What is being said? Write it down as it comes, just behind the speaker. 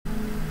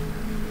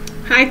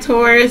Hi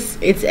Taurus,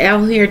 it's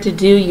Elle here to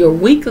do your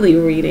weekly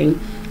reading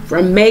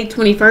from May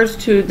 21st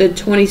to the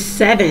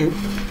 27th.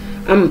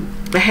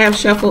 I have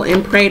shuffled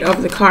and prayed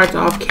over the cards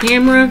off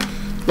camera.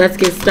 Let's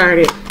get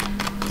started.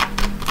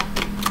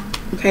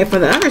 Okay, for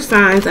the other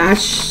signs,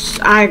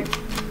 I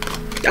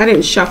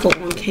didn't shuffle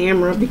on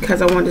camera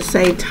because I wanted to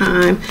save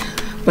time,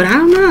 but I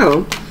don't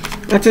know.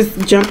 I just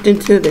jumped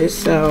into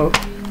this, so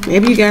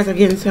maybe you guys are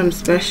getting something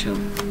special.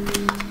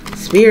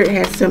 Spirit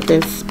has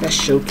something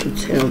special to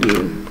tell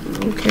you.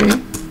 Okay.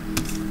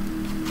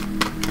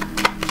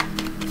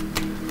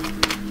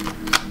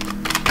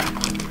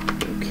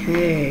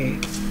 Okay.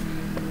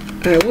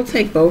 Alright, we'll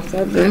take both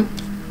of them.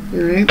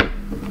 Alright.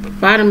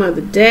 Bottom of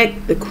the deck,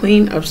 the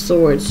Queen of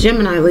Swords.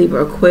 Gemini,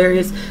 Libra,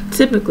 Aquarius.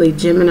 Typically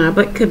Gemini,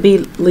 but could be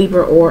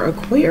Libra or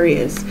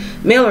Aquarius.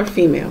 Male or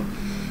female.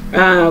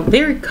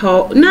 Very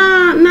cold.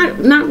 Nah,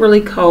 not really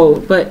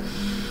cold, but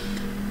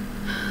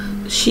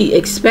she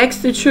expects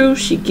the truth.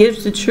 She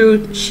gives the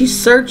truth. She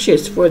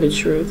searches for the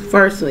truth.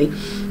 Firstly,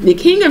 the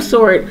King of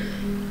Swords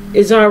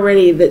is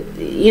already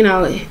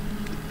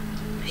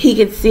he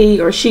could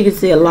see or she could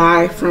see a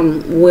lie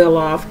from well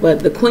off, but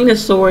the Queen of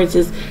Swords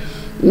is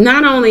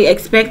not only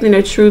expecting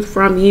the truth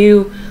from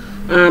you,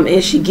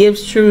 and she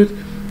gives truth,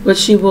 but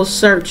she will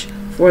search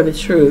for the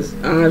truth.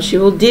 She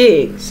will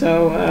dig.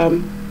 So,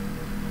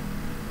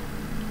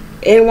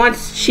 and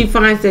once she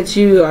finds that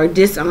you are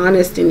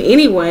dishonest in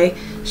any way,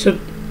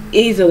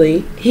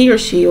 he or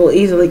she will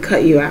easily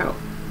cut you out.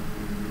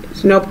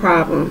 It's no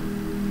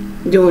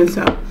problem doing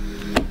so.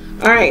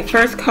 All right,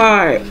 first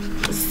card,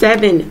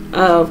 7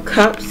 of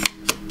Cups,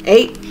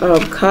 8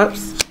 of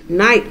Cups,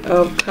 Knight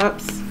of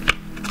Cups,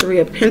 3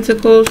 of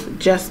Pentacles,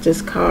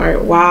 Justice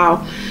card.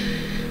 Wow.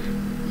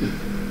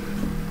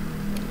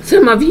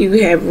 Some of you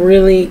have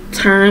really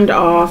turned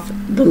off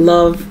the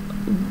love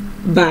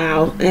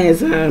vow,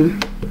 as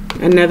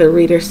another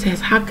reader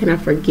says. How can I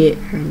forget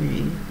her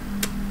name?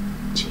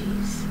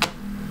 Jeez.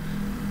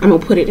 I'm going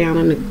to put it down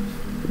in the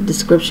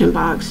description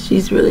box.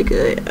 She's really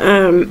good.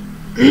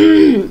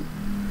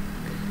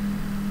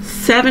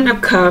 7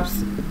 of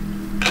Cups.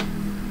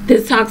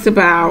 This talks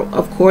about,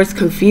 of course,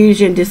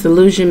 confusion,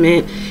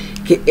 disillusionment.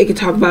 It could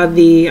talk about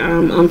the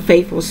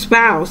unfaithful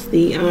spouse,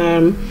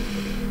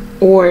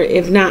 or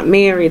if not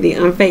married, the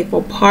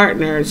unfaithful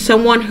partner,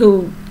 someone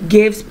who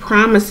gives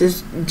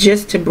promises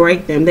just to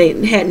break them.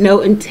 They had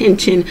no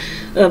intention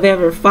of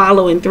ever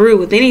following through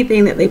with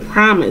anything that they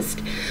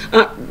promised,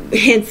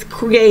 hence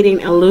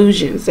creating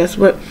illusions. That's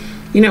what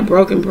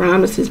broken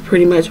promises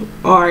pretty much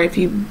are, if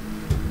you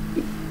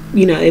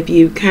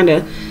kind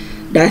of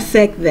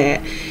dissect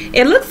that.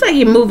 It looks like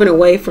you're moving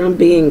away from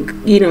being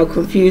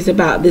confused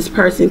about this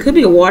person. Could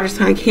be a water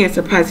sign,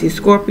 Cancer, Pisces,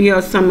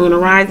 Scorpio, Sun, Moon,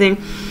 rising,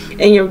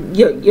 and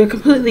you're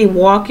completely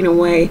walking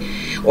away,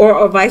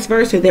 or vice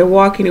versa. They're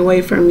walking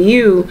away from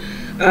you,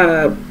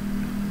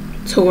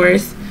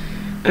 Taurus.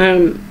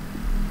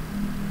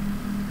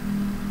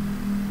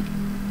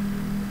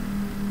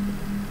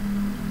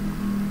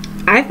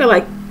 I feel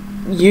like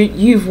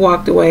you've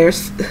walked away, or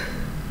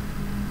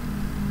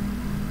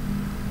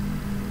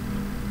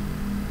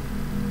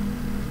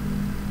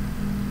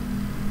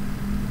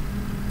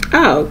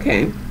oh,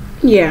 okay.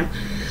 Yeah.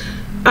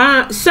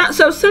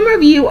 So some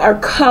of you are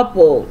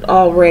coupled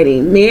already,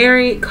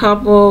 married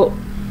couple.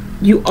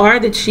 You are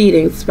the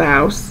cheating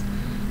spouse.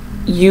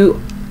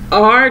 You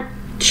are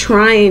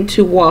trying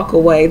to walk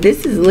away.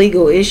 This is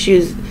legal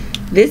issues.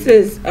 This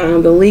is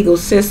the legal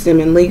system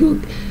and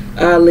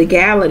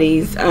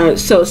legalities.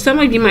 So some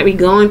of you might be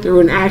going through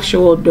an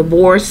actual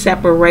divorce,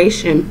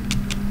 separation,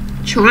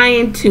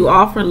 trying to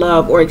offer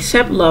love or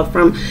accept love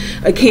from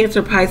a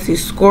Cancer,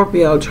 Pisces,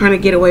 Scorpio, trying to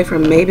get away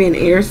from maybe an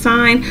air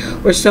sign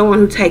or someone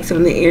who takes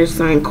on the air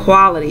sign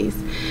qualities,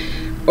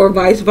 or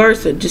vice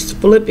versa. Just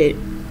flip it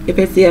if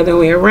it's the other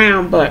way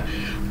around. But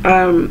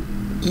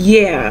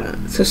yeah,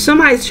 so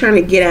somebody's trying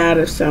to get out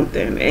of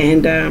something,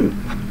 and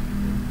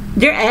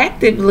they're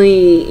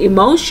actively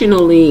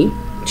emotionally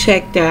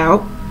checked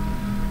out,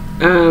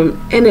 and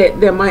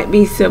there might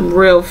be some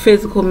real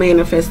physical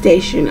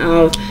manifestation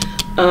of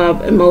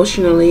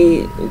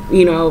emotionally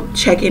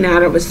checking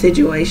out of a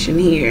situation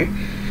here.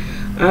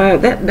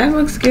 That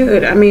looks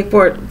good. I mean,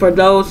 for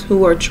those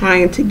who are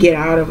trying to get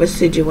out of a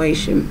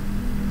situation,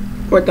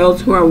 for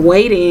those who are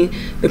waiting,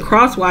 the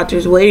cross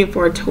watchers waiting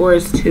for a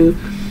Taurus to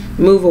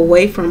move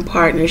away from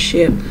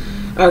partnership,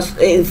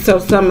 and so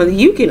some of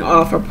you can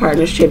offer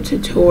partnership to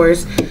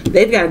Taurus.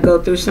 They've got to go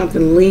through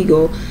something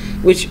legal,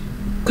 which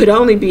could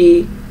only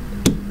be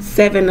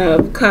 7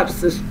 of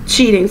Cups, a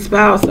cheating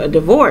spouse, a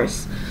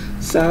divorce.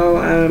 So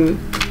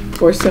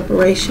for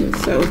separation.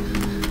 So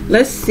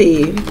let's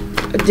see,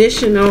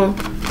 additional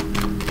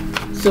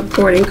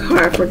supporting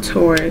card for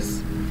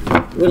Taurus.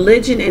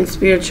 Religion and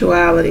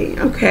spirituality.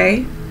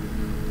 Okay,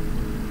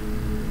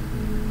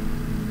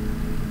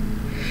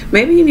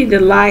 maybe you need to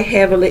lie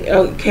heavily.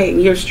 Okay,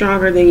 you're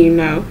stronger than you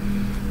know.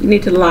 You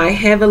need to lie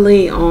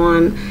heavily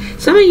on.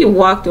 Some of you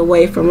walked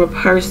away from a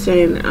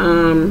person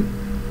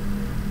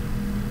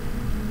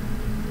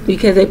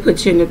because they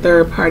put you in a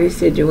third party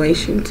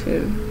situation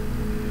too.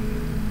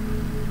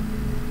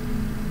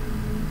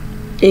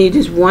 and you're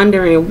just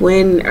wondering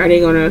when are they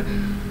gonna.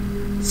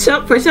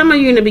 So for some of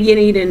you in the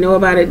beginning, you didn't know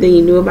about it, then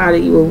you knew about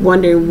it, you were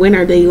wondering when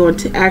are they going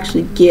to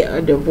actually get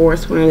a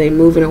divorce, when are they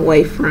moving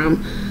away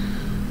from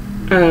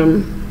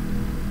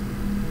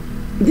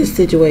this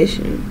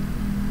situation.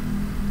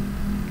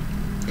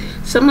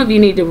 Some of you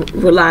need to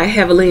rely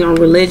heavily on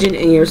religion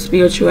and your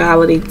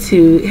spirituality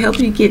to help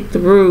you get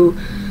through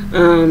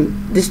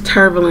this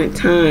turbulent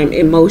time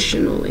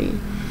emotionally.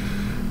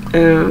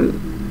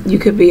 You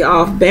could be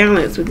off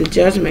balance with the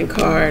Judgment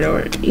card,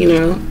 or you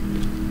know,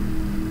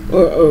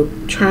 or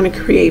trying to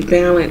create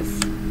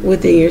balance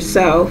within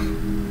yourself.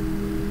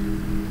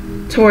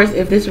 Taurus,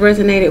 if this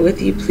resonated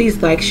with you,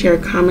 please like, share,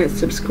 comment,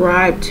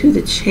 subscribe to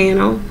the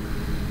channel.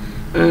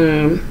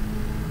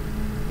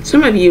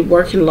 Some of you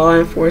work in law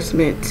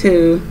enforcement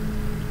too.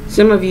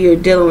 Some of you are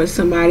dealing with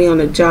somebody on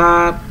the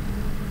job,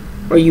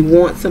 or you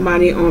want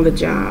somebody on the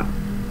job.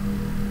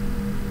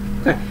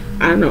 Okay,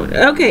 I don't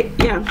know. Okay,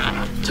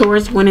 yeah.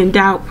 Taurus, when in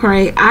doubt,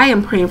 pray. I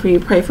am praying for you.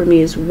 Pray for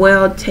me as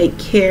well. Take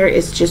care.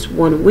 It's just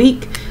 1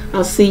 week.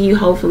 I'll see you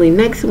hopefully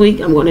next week.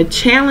 I'm going to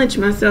challenge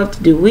myself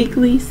to do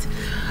weeklies.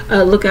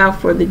 Look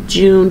out for the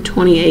June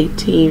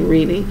 2018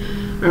 reading.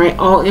 All right,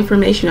 all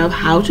information of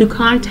how to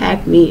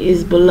contact me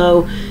is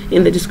below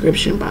in the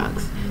description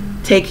box.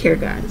 Take care,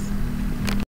 guys.